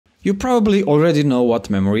You probably already know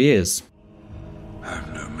what memory is. I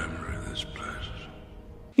have no memory of this place.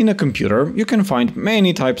 In a computer, you can find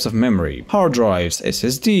many types of memory: hard drives,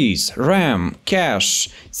 SSDs, RAM, cache,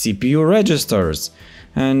 CPU registers.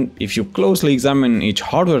 And if you closely examine each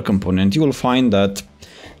hardware component, you will find that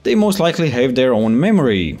they most likely have their own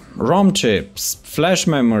memory: ROM chips, flash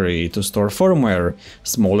memory to store firmware,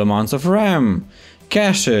 small amounts of RAM,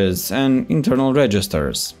 caches, and internal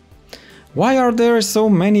registers. Why are there so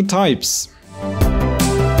many types?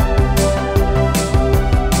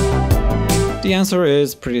 The answer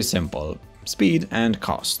is pretty simple: speed and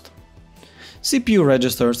cost. CPU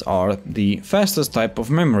registers are the fastest type of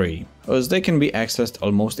memory, as they can be accessed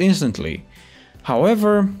almost instantly.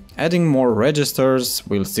 However, adding more registers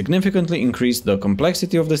will significantly increase the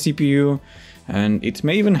complexity of the CPU, and it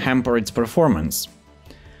may even hamper its performance.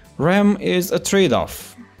 RAM is a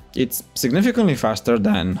trade-off. It's significantly faster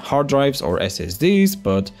than hard drives or SSDs,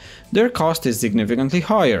 but their cost is significantly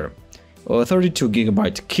higher. A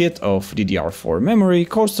 32GB kit of DDR4 memory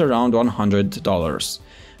costs around $100.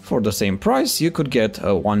 For the same price, you could get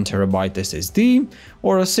a 1TB SSD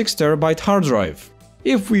or a 6TB hard drive.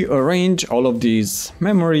 If we arrange all of these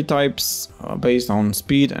memory types based on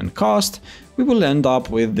speed and cost, we will end up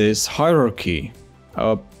with this hierarchy,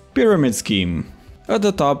 a pyramid scheme. At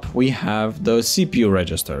the top we have the CPU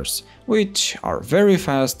registers, which are very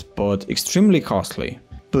fast but extremely costly.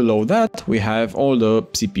 Below that we have all the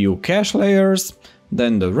CPU cache layers,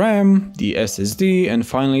 then the RAM, the SSD, and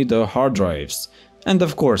finally the hard drives. And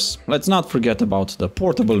of course, let's not forget about the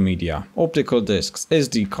portable media, optical discs,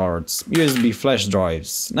 SD cards, USB flash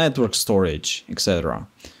drives, network storage, etc.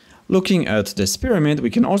 Looking at this pyramid,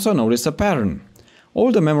 we can also notice a pattern.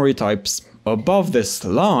 All the memory types above this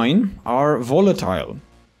line are volatile,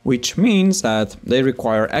 which means that they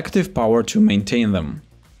require active power to maintain them.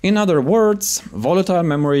 In other words, volatile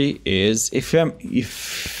memory is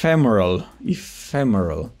ephemeral.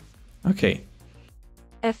 Okay.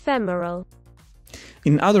 Ephemeral.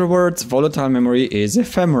 In other words, volatile memory is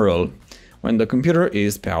ephemeral. When the computer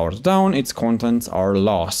is powered down, its contents are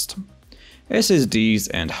lost. SSDs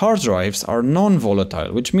and hard drives are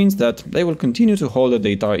non-volatile, which means that they will continue to hold the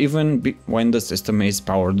data even when the system is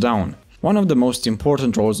powered down. One of the most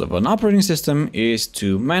important roles of an operating system is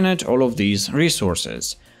to manage all of these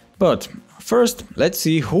resources. But first, let's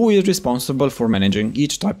see who is responsible for managing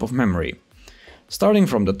each type of memory. Starting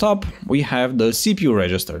from the top, we have the CPU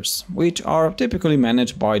registers, which are typically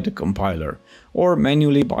managed by the compiler, or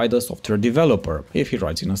manually by the software developer, if he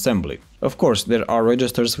writes in assembly. Of course, there are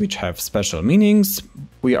registers which have special meanings.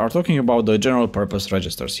 We are talking about the general purpose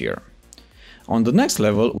registers here. On the next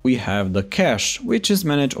level, we have the cache, which is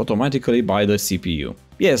managed automatically by the CPU.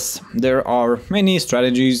 Yes, there are many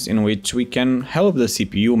strategies in which we can help the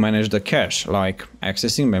CPU manage the cache, like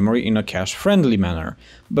accessing memory in a cache-friendly manner,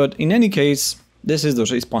 but in any case, this is the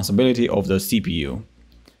responsibility of the CPU.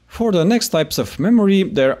 For the next types of memory,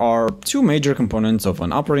 there are two major components of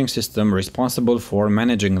an operating system responsible for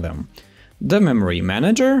managing them: the memory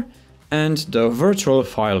manager and the virtual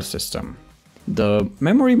file system. The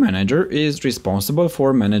memory manager is responsible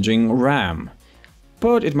for managing RAM,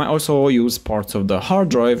 but it might also use parts of the hard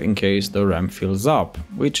drive in case the RAM fills up,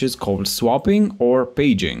 which is called swapping or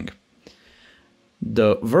paging.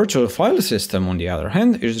 The virtual file system, on the other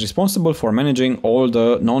hand, is responsible for managing all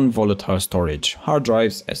the non-volatile storage: hard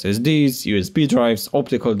drives, SSDs, USB drives,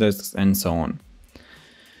 optical discs, and so on.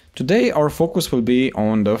 Today our focus will be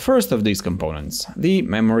on the first of these components, the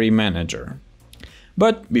memory manager.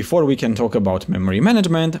 But before we can talk about memory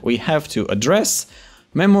management, we have to address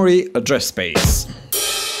memory address space.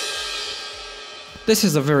 This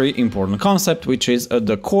is a very important concept which is at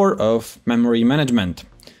the core of memory management.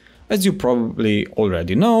 As you probably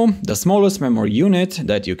already know, the smallest memory unit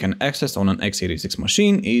that you can access on an x86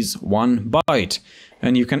 machine is 1 byte,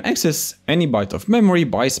 and you can access any byte of memory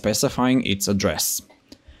by specifying its address.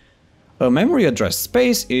 A memory address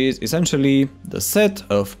space is essentially the set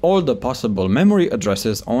of all the possible memory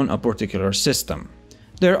addresses on a particular system.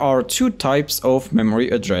 There are two types of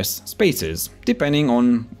memory address spaces, depending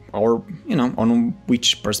on on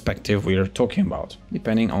which perspective we're talking about,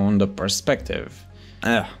 depending on the perspective.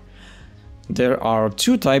 There are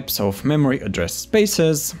two types of memory address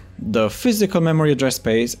spaces: the physical memory address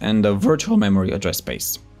space and the virtual memory address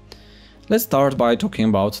space. Let's start by talking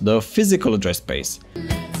about the physical address space.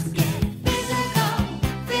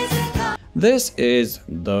 This is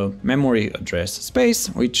the memory address space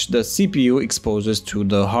which the CPU exposes to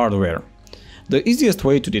the hardware. The easiest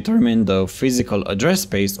way to determine the physical address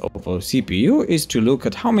space of a CPU is to look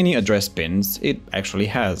at how many address pins it actually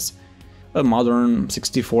has. A modern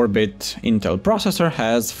 64-bit Intel processor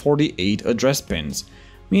has 48 address pins,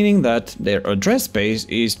 meaning that their address space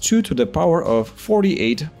is 2 to the power of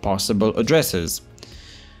 48 possible addresses.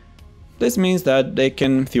 This means that they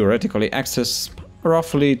can theoretically access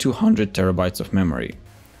roughly 200 terabytes of memory.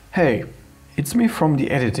 Hey, it's me from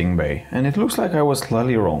the editing bay, and it looks like I was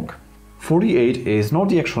slightly wrong. 48 is not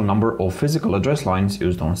the actual number of physical address lines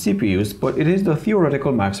used on CPUs, but it is the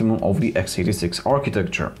theoretical maximum of the x86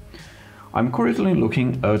 architecture. I'm currently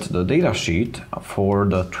looking at the datasheet for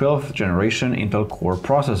the 12th generation Intel Core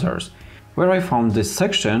processors, where I found this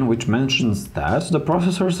section which mentions that the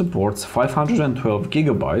processor supports 512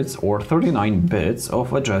 GB or 39 bits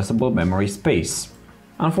of addressable memory space.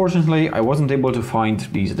 Unfortunately, I wasn't able to find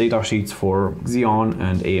these datasheets for Xeon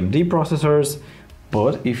and AMD processors,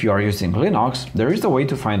 but if you are using Linux, there is a way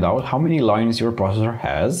to find out how many lines your processor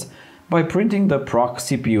has by printing the proc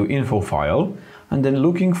CPU info file and then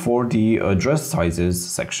looking for the address sizes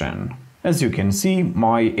section. As you can see,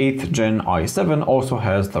 my 8th gen i7 also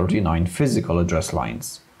has 39 physical address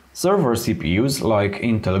lines. Server CPUs like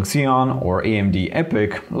Intel Xeon or AMD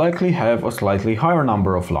EPYC likely have a slightly higher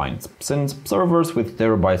number of lines, since servers with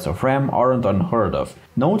terabytes of RAM aren't unheard of.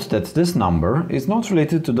 Note that this number is not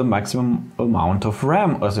related to the maximum amount of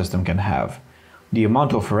RAM a system can have. The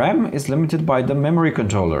amount of RAM is limited by the memory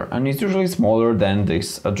controller and is usually smaller than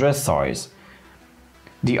this address size.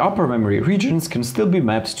 The upper memory regions can still be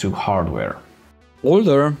mapped to hardware.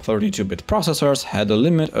 Older 32-bit processors had a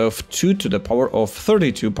limit of 2 to the power of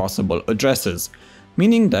 32 possible addresses,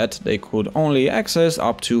 meaning that they could only access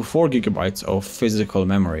up to 4 GB of physical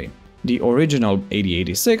memory. The original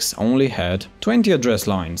 8086 only had 20 address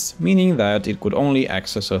lines, meaning that it could only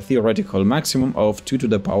access a theoretical maximum of 2 to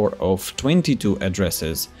the power of 22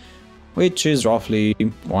 addresses, which is roughly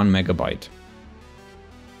 1 MB.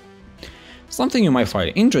 Something you might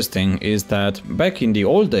find interesting is that back in the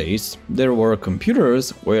old days, there were computers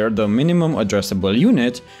where the minimum addressable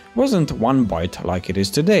unit wasn't 1 byte like it is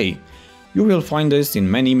today. You will find this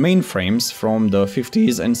in many mainframes from the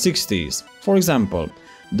 50s and 60s. For example,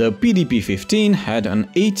 the PDP-15 had an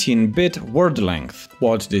 18-bit word length.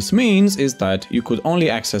 What this means is that you could only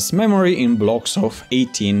access memory in blocks of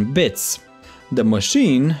 18 bits. The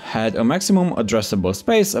machine had a maximum addressable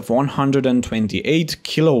space of 128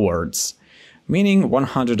 kilowords, meaning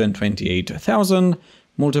 128,000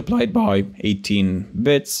 multiplied by 18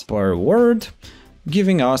 bits per word,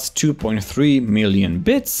 giving us 2.3 million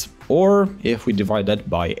bits, or if we divide that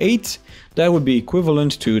by 8, that would be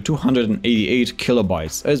equivalent to 288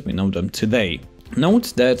 kilobytes as we know them today.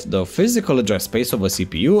 Note that the physical address space of a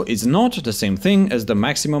CPU is not the same thing as the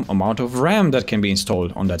maximum amount of RAM that can be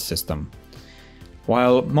installed on that system.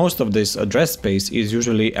 While most of this address space is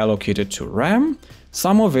usually allocated to RAM,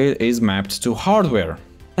 some of it is mapped to hardware.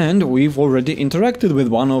 And we've already interacted with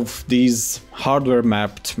one of these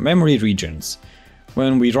hardware-mapped memory regions.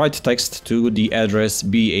 When we write text to the address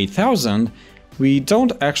B8000, we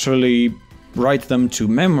don't actually write them to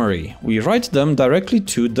memory, we write them directly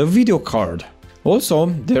to the video card. Also,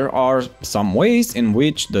 there are some ways in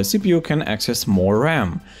which the CPU can access more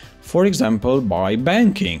RAM. For example, by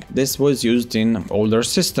banking. This was used in older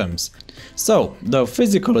systems. So, the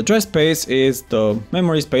physical address space is the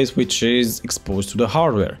memory space which is exposed to the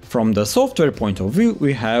hardware. From the software point of view,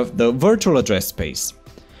 we have the virtual address space.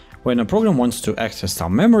 When a program wants to access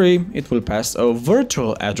some memory, it will pass a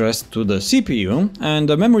virtual address to the CPU, and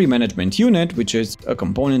the memory management unit, which is a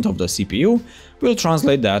component of the CPU, will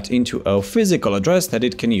translate that into a physical address that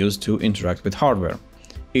it can use to interact with hardware.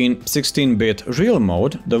 In 16-bit real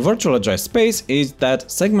mode, the virtual address space is that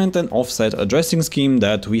segment and offset addressing scheme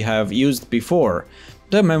that we have used before.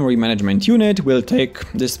 The memory management unit will take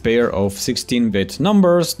this pair of 16-bit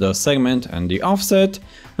numbers, the segment and the offset,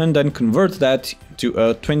 and then convert that to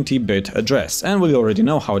a 20-bit address, and we already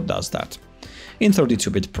know how it does that. In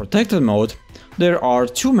 32-bit protected mode, there are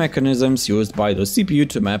two mechanisms used by the CPU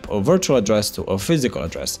to map a virtual address to a physical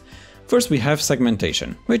address. First, we have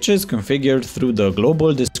segmentation, which is configured through the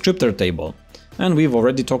global descriptor table, and we've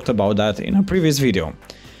already talked about that in a previous video.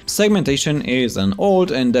 Segmentation is an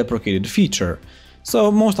old and deprecated feature,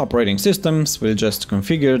 so most operating systems will just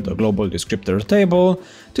configure the global descriptor table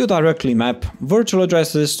to directly map virtual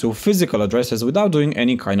addresses to physical addresses without doing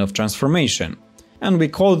any kind of transformation, and we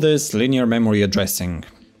call this linear memory addressing.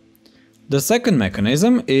 The second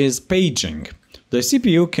mechanism is paging. The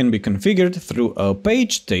CPU can be configured through a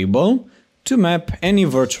page table to map any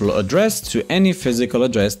virtual address to any physical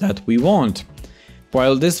address that we want.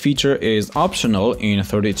 While this feature is optional in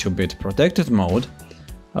 32-bit protected mode,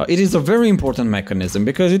 it is a very important mechanism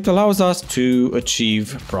because it allows us to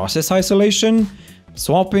achieve process isolation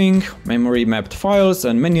swapping, memory mapped files,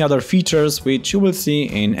 and many other features which you will see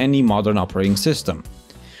in any modern operating system.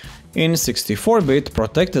 In 64-bit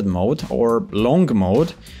protected mode or long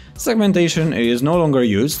mode, segmentation is no longer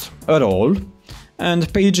used at all,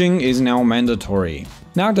 and paging is now mandatory.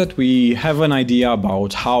 Now that we have an idea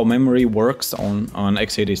about how memory works on an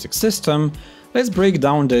x86 system, let's break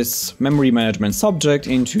down this memory management subject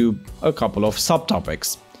into a couple of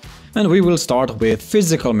subtopics. And we will start with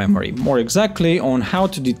physical memory, more exactly on how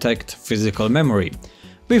to detect physical memory.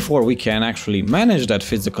 Before we can actually manage that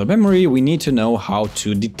physical memory, we need to know how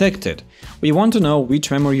to detect it. We want to know which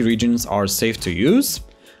memory regions are safe to use,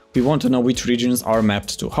 we want to know which regions are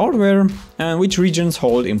mapped to hardware, and which regions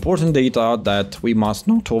hold important data that we must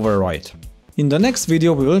not overwrite. In the next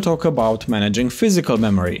video we will talk about managing physical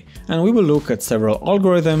memory, and we will look at several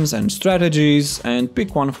algorithms and strategies and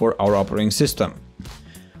pick one for our operating system.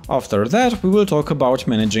 After that, we will talk about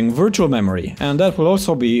managing virtual memory, and that will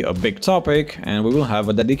also be a big topic, and we will have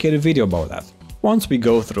a dedicated video about that. Once we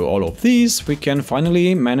go through all of these, we can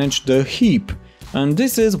finally manage the heap, and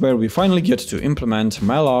this is where we finally get to implement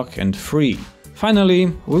malloc and free. Finally,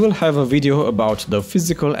 we will have a video about the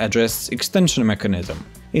physical address extension mechanism.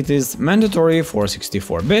 It is mandatory for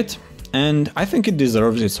 64-bit, and I think it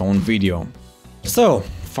deserves its own video. So,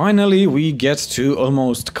 finally we get to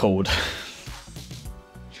almost code.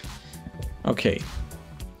 Okay,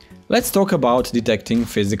 let's talk about detecting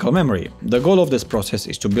physical memory. The goal of this process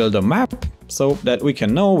is to build a map so that we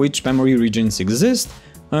can know which memory regions exist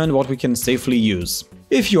and what we can safely use.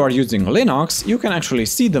 If you are using Linux, you can actually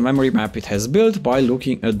see the memory map it has built by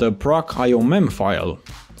looking at the proc.io.mem file.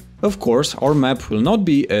 Of course, our map will not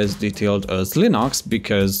be as detailed as Linux,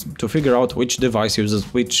 because to figure out which device uses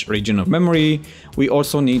which region of memory, we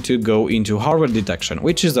also need to go into hardware detection,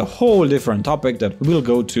 which is a whole different topic that we'll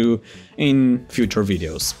go to in future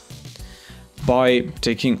videos. By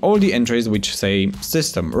taking all the entries which say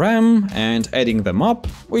system RAM and adding them up,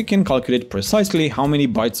 we can calculate precisely how many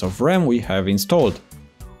bytes of RAM we have installed.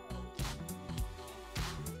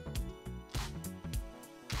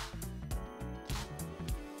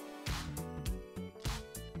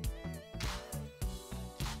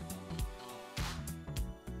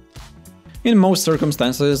 In most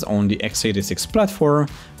circumstances on the x86 platform,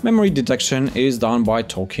 memory detection is done by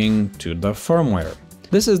talking to the firmware.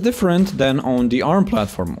 This is different than on the ARM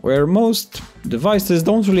platform, where most devices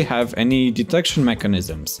don't really have any detection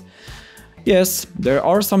mechanisms. Yes, there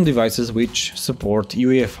are some devices which support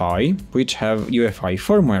UEFI, which have UEFI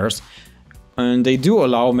firmwares, and they do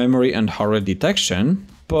allow memory and hardware detection,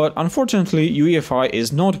 but unfortunately UEFI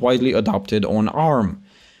is not widely adopted on ARM.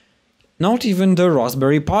 Not even the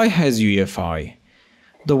Raspberry Pi has UEFI.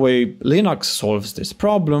 The way Linux solves this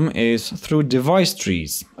problem is through device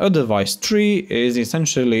trees. A device tree is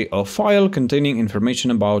essentially a file containing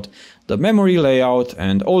information about the memory layout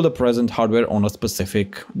and all the present hardware on a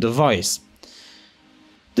specific device.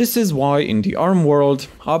 This is why in the ARM world,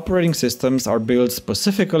 operating systems are built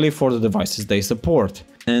specifically for the devices they support.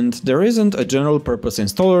 And there isn't a general purpose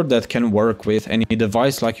installer that can work with any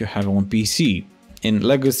device like you have on PC. In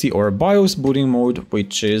legacy or BIOS booting mode,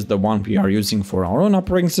 which is the one we are using for our own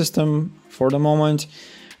operating system for the moment,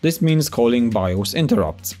 this means calling BIOS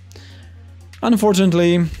interrupts.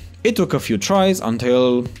 Unfortunately, it took a few tries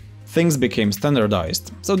until things became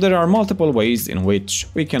standardized, so there are multiple ways in which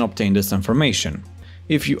we can obtain this information.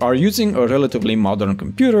 If you are using a relatively modern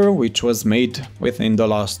computer, which was made within the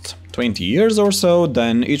last 20 years or so,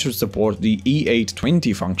 then it should support the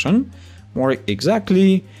E820 function, more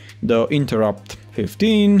exactly the interrupt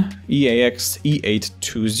 15 EAX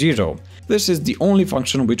E820. This is the only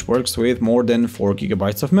function which works with more than 4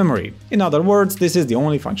 GB of memory. In other words, this is the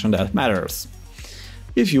only function that matters.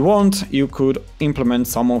 If you want, you could implement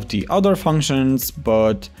some of the other functions,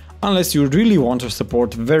 but unless you really want to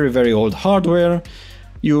support very old hardware,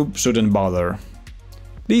 you shouldn't bother.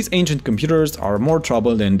 These ancient computers are more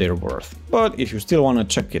trouble than they're worth, but if you still want to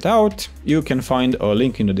check it out, you can find a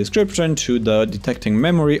link in the description to the Detecting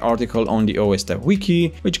Memory article on the OSDev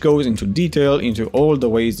wiki, which goes into detail into all the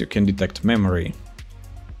ways you can detect memory.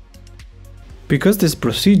 Because this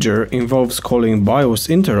procedure involves calling BIOS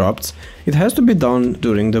interrupts, it has to be done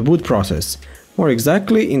during the boot process, more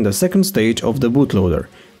exactly in the second stage of the bootloader,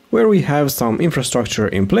 where we have some infrastructure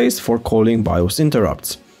in place for calling BIOS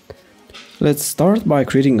interrupts. Let's start by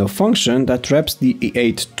creating a function that wraps the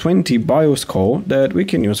E820 BIOS call that we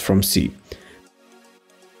can use from C.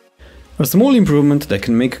 A small improvement that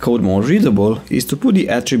can make code more readable is to put the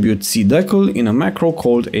attribute cdecl in a macro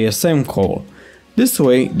called ASM call. This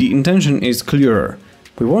way, the intention is clearer.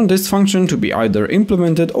 We want this function to be either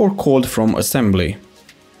implemented or called from assembly.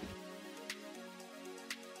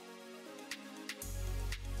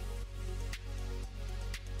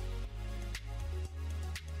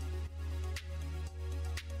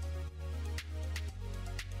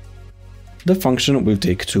 The function will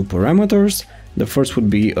take two parameters. The first would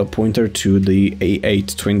be a pointer to the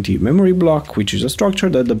E820 memory block, which is a structure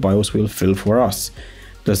that the BIOS will fill for us.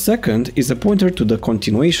 The second is a pointer to the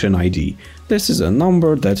continuation ID. This is a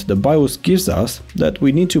number that the BIOS gives us that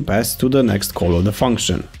we need to pass to the next call of the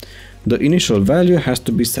function. The initial value has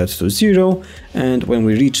to be set to 0, and when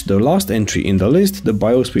we reach the last entry in the list, the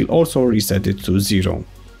BIOS will also reset it to 0.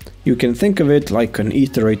 You can think of it like an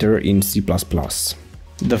iterator in C++.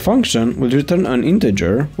 The function will return an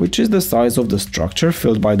integer, which is the size of the structure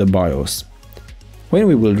filled by the BIOS. When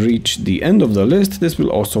we will reach the end of the list, this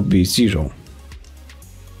will also be 0.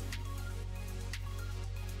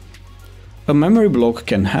 A memory block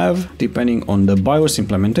can have, depending on the BIOS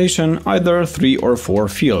implementation, either 3 or 4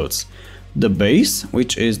 fields. The base,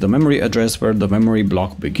 which is the memory address where the memory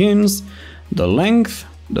block begins, the length,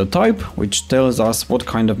 the type, which tells us what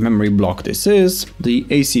kind of memory block this is, the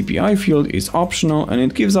ACPI field is optional and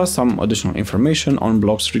it gives us some additional information on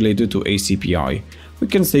blocks related to ACPI. We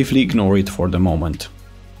can safely ignore it for the moment.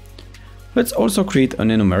 Let's also create an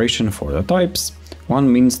enumeration for the types.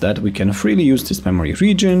 1 means that we can freely use this memory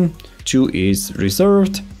region, 2 is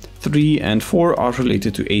reserved, 3 and 4 are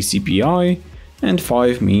related to ACPI, and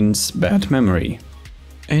 5 means bad memory.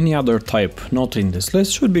 Any other type not in this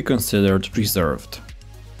list should be considered reserved.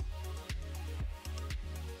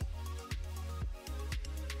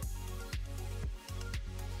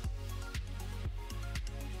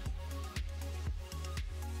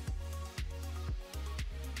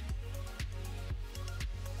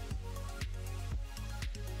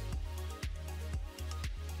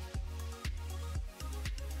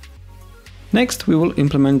 Next, we will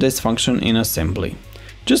implement this function in assembly.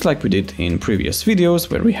 Just like we did in previous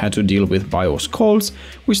videos where we had to deal with BIOS calls,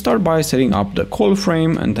 we start by setting up the call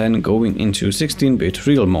frame and then going into 16-bit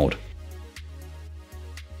real mode.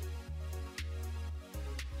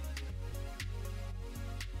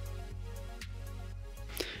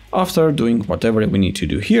 After doing whatever we need to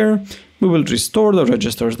do here, we will restore the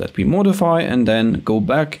registers that we modify and then go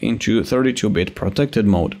back into 32-bit protected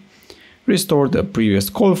mode. Restore the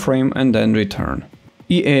previous call frame and then return.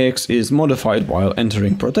 EAX is modified while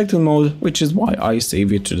entering protected mode, which is why I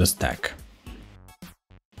save it to the stack.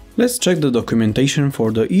 Let's check the documentation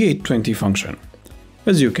for the E820 function.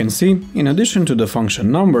 As you can see, in addition to the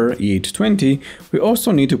function number E820, we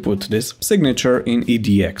also need to put this signature in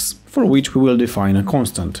EDX, for which we will define a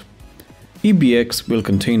constant. EBX will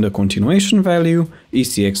contain the continuation value,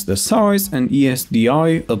 ECX the size, and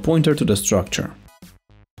ESDI a pointer to the structure.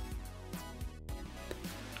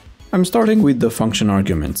 I'm starting with the function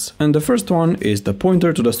arguments, and the first one is the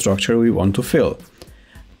pointer to the structure we want to fill.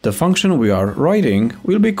 The function we are writing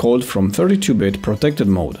will be called from 32-bit protected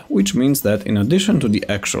mode, which means that in addition to the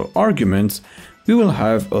actual arguments, we will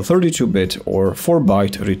have a 32-bit or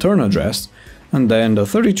 4-byte return address, and then the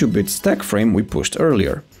 32-bit stack frame we pushed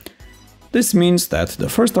earlier. This means that the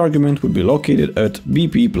first argument will be located at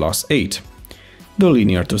BP plus 8. The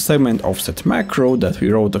linear to segment offset macro that we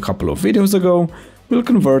wrote a couple of videos ago will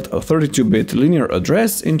convert a 32-bit linear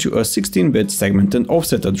address into a 16-bit segment and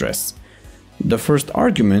offset address. The first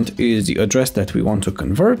argument is the address that we want to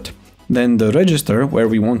convert, then the register where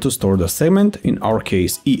we want to store the segment, in our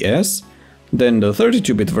case ES, then the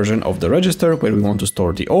 32-bit version of the register where we want to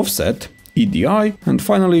store the offset, EDI, and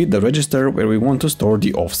finally the register where we want to store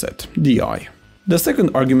the offset, DI. The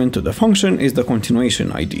second argument to the function is the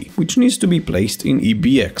continuation ID, which needs to be placed in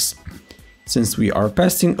EBX. Since we are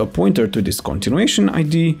passing a pointer to this continuation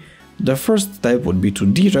ID, the first step would be to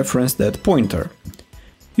dereference that pointer.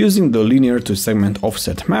 Using the linear to segment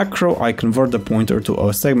offset macro, I convert the pointer to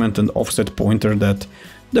a segment and offset pointer that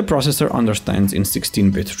the processor understands in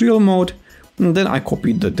 16-bit real mode, and then I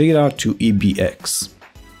copy the data to EBX.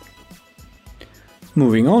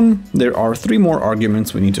 Moving on, there are 3 more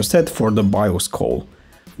arguments we need to set for the BIOS call.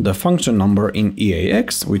 The function number in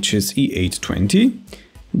EAX, which is E820,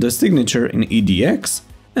 the signature in EDX,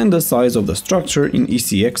 and the size of the structure in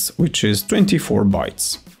ECX, which is 24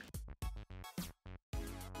 bytes.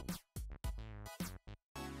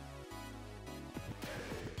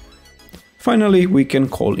 Finally, we can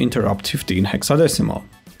call interrupt 15 hexadecimal.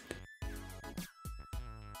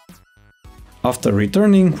 After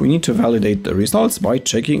returning, we need to validate the results by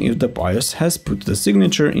checking if the BIOS has put the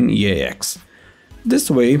signature in EAX. This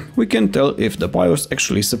way, we can tell if the BIOS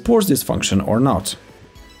actually supports this function or not.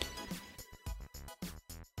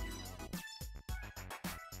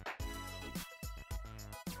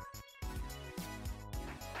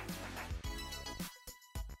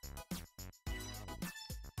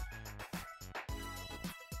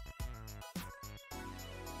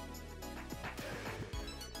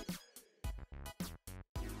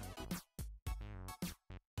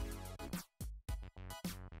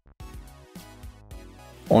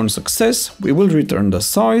 On success, we will return the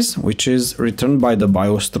size, which is returned by the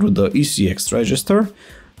BIOS through the ECX register,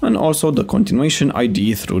 and also the continuation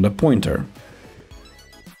ID through the pointer.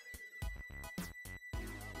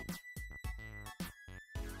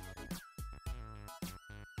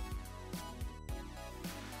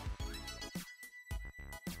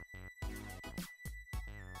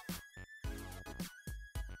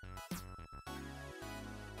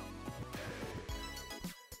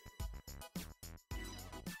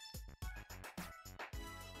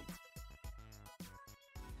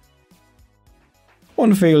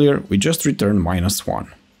 On failure, we just return -1.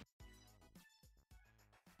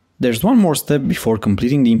 There's one more step before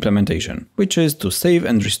completing the implementation, which is to save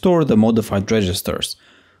and restore the modified registers.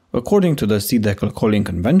 According to the cdecl calling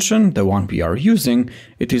convention, the one we are using,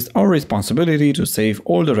 it is our responsibility to save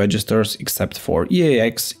all the registers except for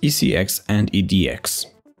EAX, ECX and EDX.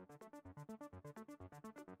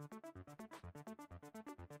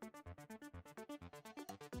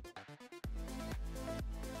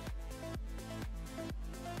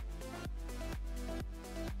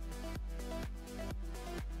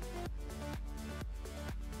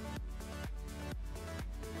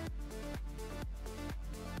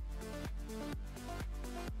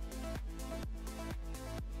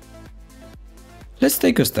 Let's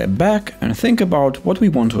take a step back and think about what we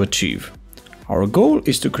want to achieve. Our goal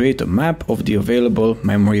is to create a map of the available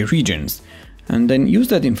memory regions, and then use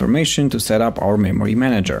that information to set up our memory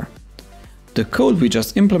manager. The code we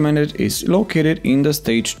just implemented is located in the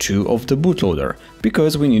stage 2 of the bootloader,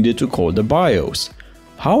 because we needed to call the BIOS.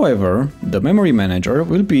 However, the memory manager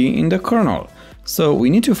will be in the kernel, so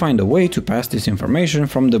we need to find a way to pass this information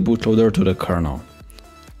from the bootloader to the kernel.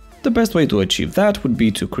 The best way to achieve that would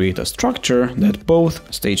be to create a structure that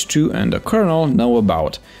both stage 2 and the kernel know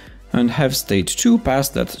about, and have stage 2 pass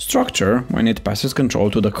that structure when it passes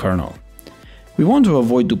control to the kernel. We want to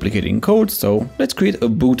avoid duplicating code, so let's create a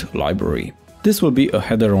boot library. This will be a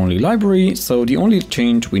header-only library, so the only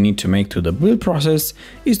change we need to make to the build process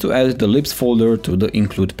is to add the libs folder to the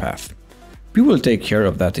include path. We will take care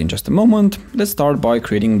of that in just a moment. Let's start by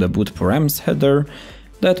creating the boot params header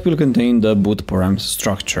that will contain the boot params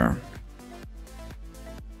structure.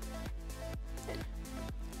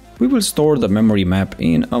 We will store the memory map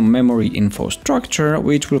in a memory info structure,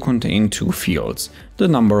 which will contain two fields: the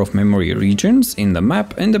number of memory regions in the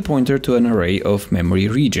map and the pointer to an array of memory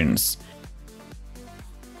regions.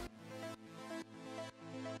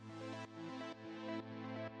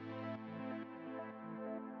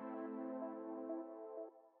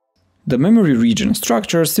 The memory region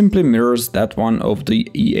structure simply mirrors that one of the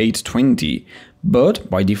E820, but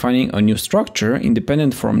by defining a new structure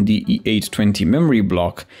independent from the E820 memory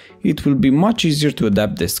block, it will be much easier to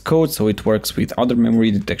adapt this code so it works with other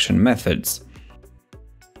memory detection methods.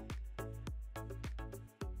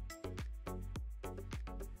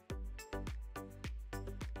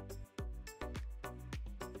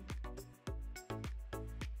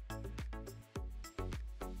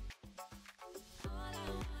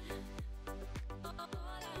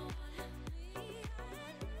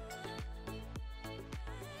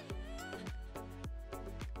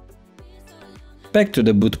 Back to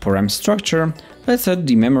the boot param structure, let's add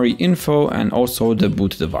the memory info and also the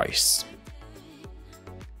boot device.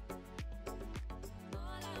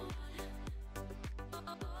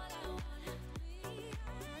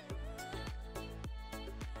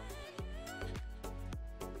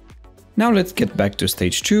 Now let's get back to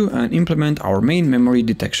stage 2 and implement our main memory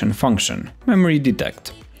detection function, memory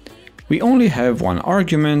detect. We only have one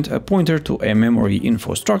argument, a pointer to a memory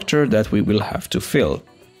info structure that we will have to fill.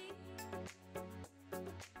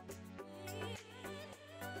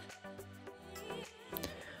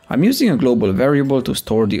 I'm using a global variable to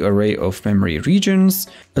store the array of memory regions.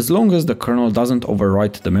 As long as the kernel doesn't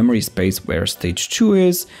overwrite the memory space where stage 2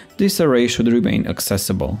 is, this array should remain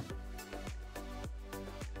accessible.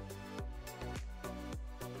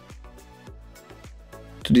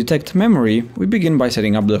 To detect memory, we begin by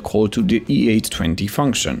setting up the call to the E820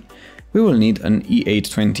 function. We will need an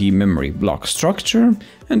E820 memory block structure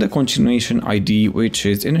and a continuation ID which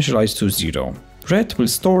is initialized to 0. Ret will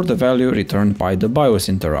store the value returned by the BIOS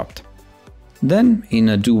interrupt. Then, in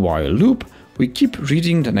a do-while loop, we keep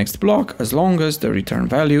reading the next block as long as the return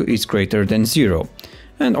value is greater than 0,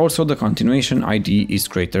 and also the continuation ID is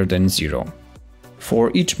greater than 0.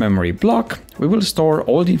 For each memory block, we will store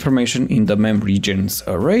all the information in the mem regions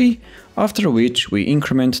array, after which we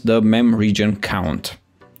increment the mem region count.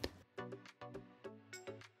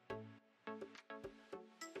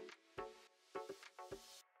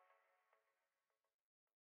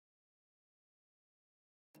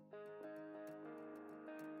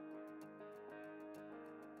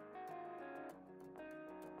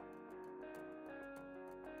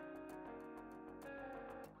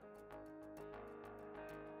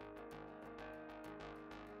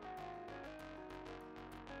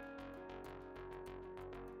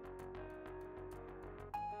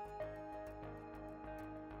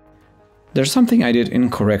 There's something I did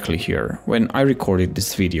incorrectly here when I recorded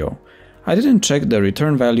this video. I didn't check the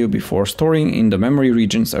return value before storing in the memory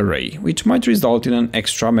regions array, which might result in an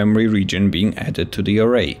extra memory region being added to the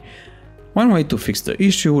array. One way to fix the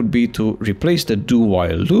issue would be to replace the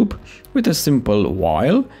do-while loop with a simple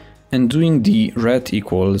while and doing the ret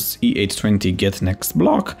equals E820 get next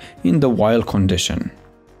block in the while condition.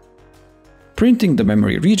 Printing the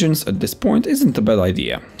memory regions at this point isn't a bad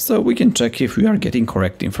idea, so we can check if we are getting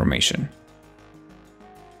correct information.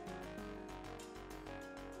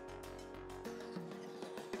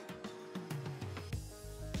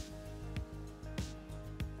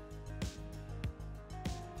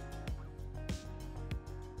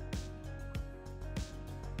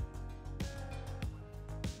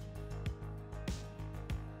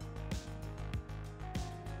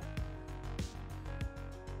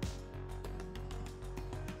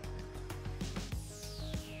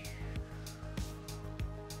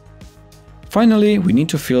 Finally, we need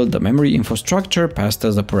to fill the memory infrastructure passed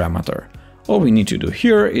as a parameter. All we need to do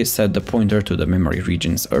here is set the pointer to the memory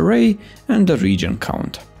regions array and the region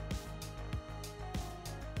count.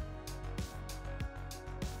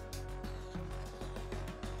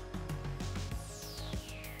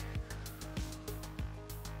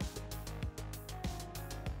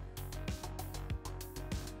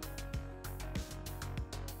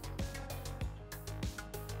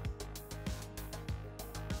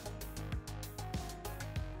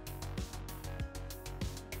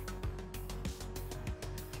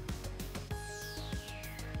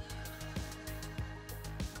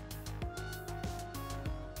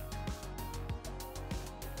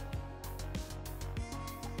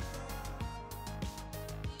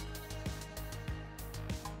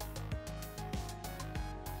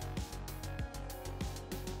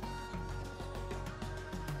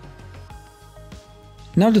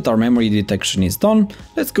 Now that our memory detection is done,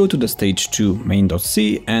 let's go to the stage 2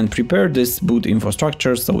 main.c and prepare this boot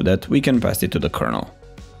infrastructure so that we can pass it to the kernel.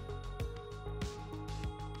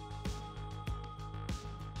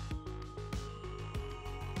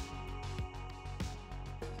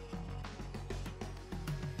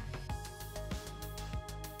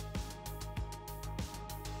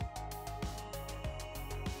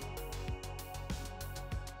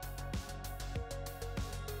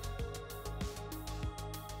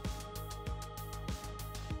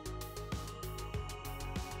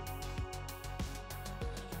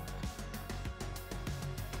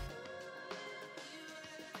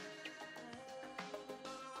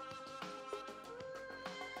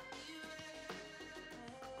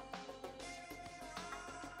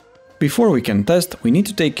 Before we can test, we need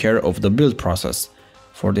to take care of the build process.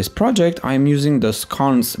 For this project, I am using the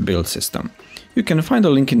sconce build system. You can find a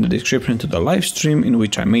link in the description to the live stream in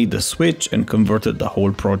which I made the switch and converted the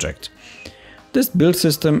whole project. This build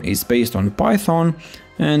system is based on Python,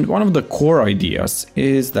 and one of the core ideas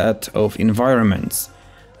is that of environments.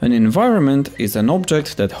 An environment is an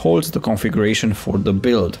object that holds the configuration for the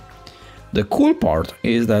build. The cool part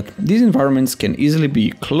is that these environments can easily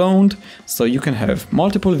be cloned, so you can have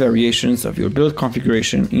multiple variations of your build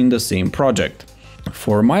configuration in the same project.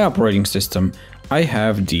 For my operating system, I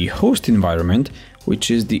have the host environment, which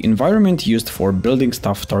is the environment used for building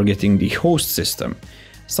stuff targeting the host system,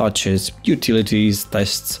 such as utilities,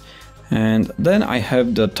 tests, and then I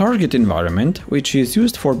have the target environment, which is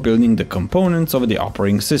used for building the components of the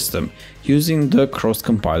operating system using the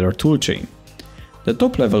cross-compiler toolchain. The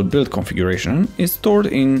top-level build configuration is stored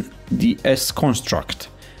in the S construct,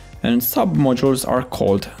 and sub-modules are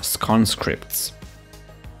called sconce scripts.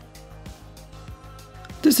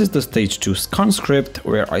 This is the stage 2 sconce script,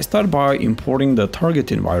 where I start by importing the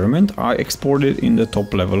target environment I exported in the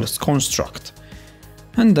top-level construct,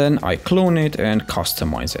 and then I clone it and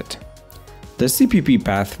customize it. The CPP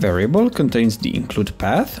path variable contains the include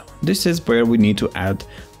path. This is where we need to add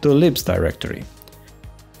the libs directory.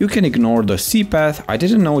 You can ignore the C path. I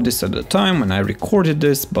didn't know this at the time when I recorded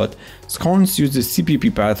this, but sconce uses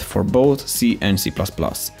CPP path for both C and C++.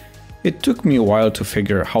 It took me a while to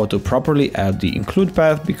figure how to properly add the include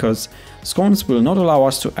path because sconce will not allow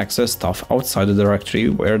us to access stuff outside the directory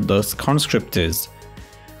where the sconce script is.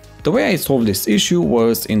 The way I solved this issue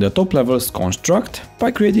was in the top-level construct by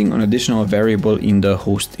creating an additional variable in the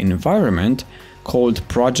host environment called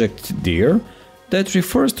project_dir that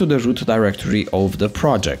refers to the root directory of the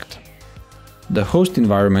project. The host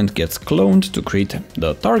environment gets cloned to create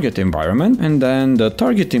the target environment, and then the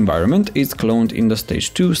target environment is cloned in the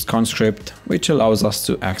stage 2 sconce script, which allows us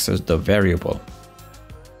to access the variable.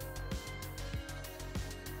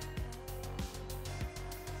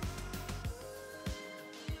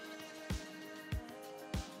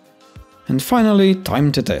 And finally,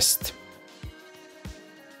 time to test.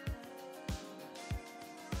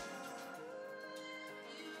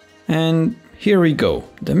 And here we go,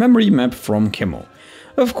 the memory map from Chemo.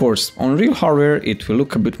 Of course, on real hardware it will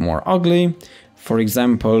look a bit more ugly. For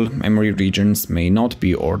example, memory regions may not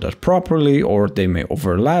be ordered properly or they may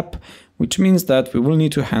overlap, which means that we will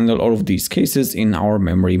need to handle all of these cases in our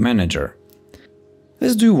memory manager.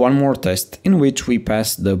 Let's do one more test in which we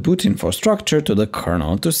pass the boot infrastructure to the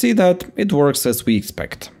kernel to see that it works as we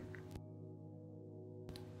expect.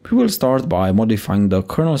 We will start by modifying the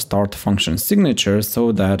kernel start function signature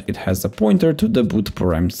so that it has a pointer to the boot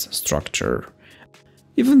params structure.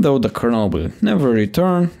 Even though the kernel will never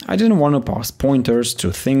return, I didn't want to pass pointers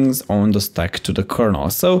to things on the stack to the kernel,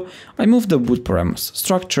 so I moved the boot params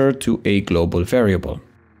structure to a global variable.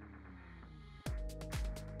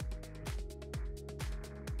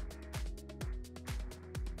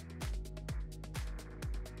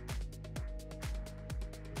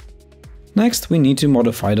 Next, we need to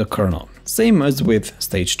modify the kernel. Same as with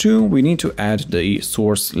stage 2, we need to add the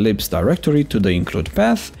source libs directory to the include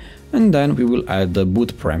path, and then we will add the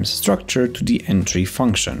boot params structure to the entry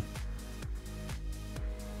function.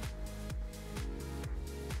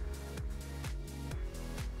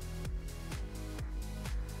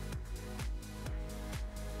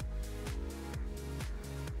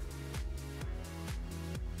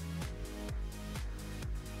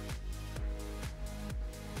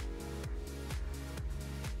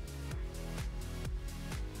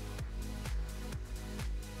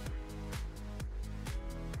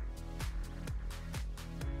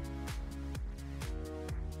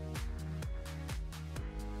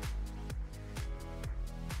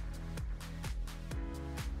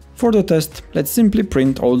 For the test, let's simply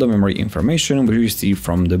print all the memory information we receive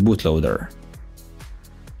from the bootloader.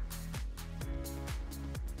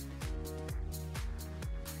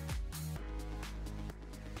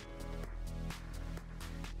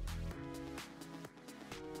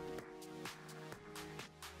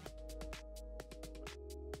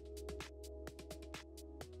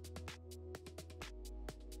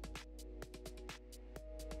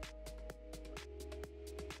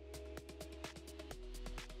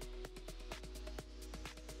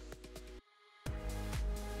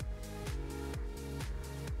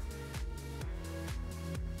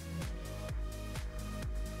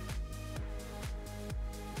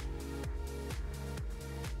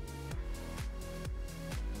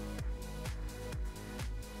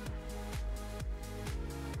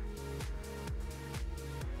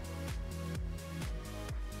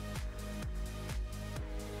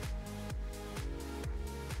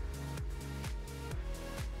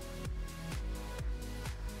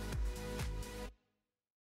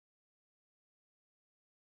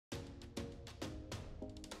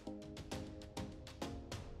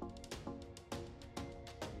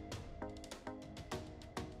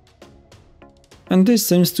 And this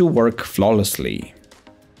seems to work flawlessly.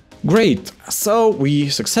 Great, so we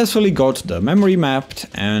successfully got the memory mapped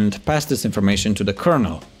and passed this information to the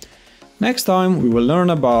kernel. Next time we will learn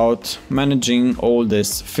about managing all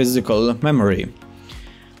this physical memory.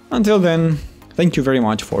 Until then, thank you very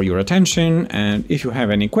much for your attention, and if you have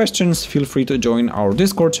any questions, feel free to join our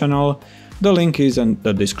Discord channel. The link is in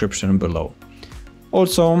the description below.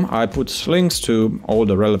 Also, I put links to all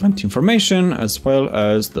the relevant information as well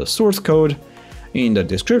as the source code in the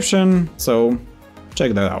description, so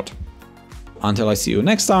check that out. Until I see you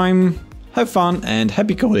next time, have fun and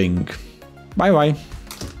happy coding. Bye bye.